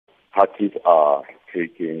parties are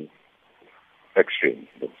taking action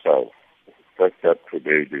themselves. First step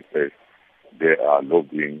today, they say they are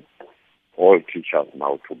lobbying all teachers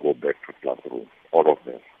now to go back to classroom, all of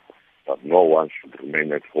them. That no one should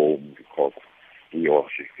remain at home because he or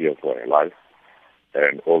she fears for their life.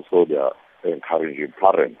 And also they are encouraging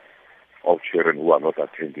parents of children who are not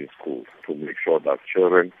attending school to make sure that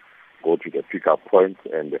children go to the pickup point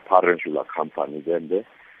and the parents will accompany them there,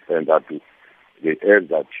 and that they urge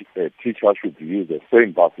that teachers should use the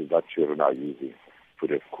same buses that children are using to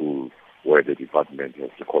the school, where the department has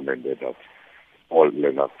recommended that all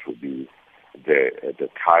learners should be there at the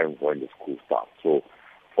time when the school starts. So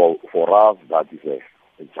for us, that is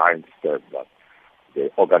a giant step that the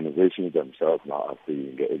organizations themselves now are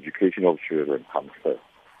saying the education of children comes first.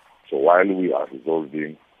 So while we are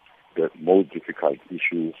resolving the most difficult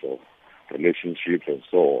issues of relationships and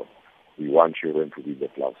so on, we want children to be in the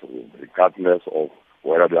classroom, regardless of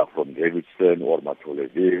whether they are from Davidson or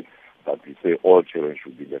Matolebe, that we say all children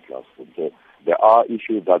should be in the classroom. So there are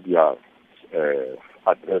issues that we are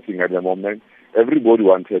addressing at the moment. Everybody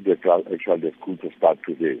wanted the school to start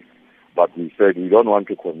today, but we said we don't want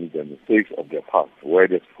to commit the mistakes of the past, where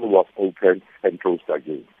the school was open and closed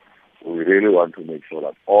again. So we really want to make sure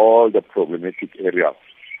that all the problematic areas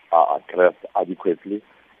are addressed adequately,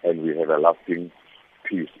 and we have a lasting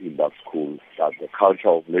peace in that school, that the culture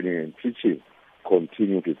of learning and teaching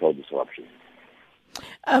continues without disruption.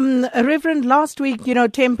 Reverend, last week,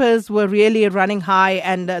 tempers were really running high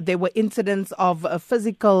and there were incidents of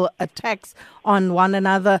physical attacks on one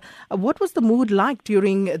another. What was the mood like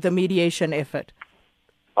during the mediation effort?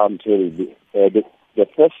 I'm telling you, the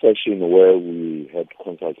first session where we had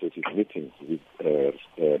consultative meetings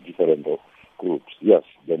with different groups, yes,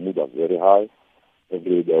 the mood was very high.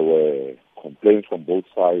 There were complaints from both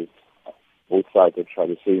sides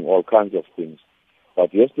actually saying all kinds of things.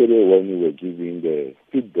 But yesterday when we were giving the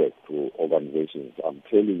feedback to organizations, I'm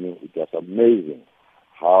telling you, it was amazing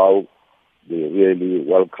how they really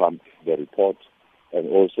welcomed the report and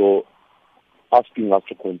also asking us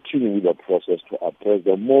to continue with the process to address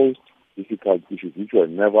the most difficult issues which were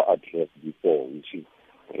never addressed before, which is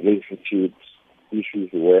relationships, issues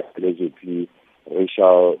where allegedly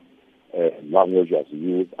racial language was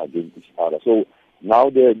used against each other. So now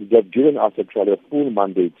they've given us actually a full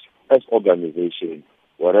mandate as organization,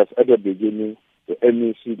 whereas at the beginning, the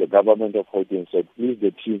MEC, the government of Gauteng said, please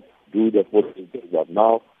the team do the first things. But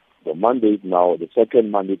now, the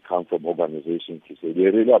second mandate comes from organizations to say they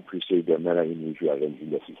really appreciate the manner in which we are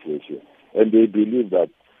handling the situation. And they believe that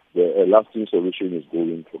a lasting solution is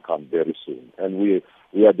going to come very soon. And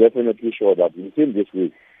we are definitely sure that within this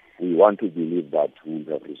week, we want to believe that we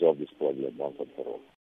have resolved this problem once and for all.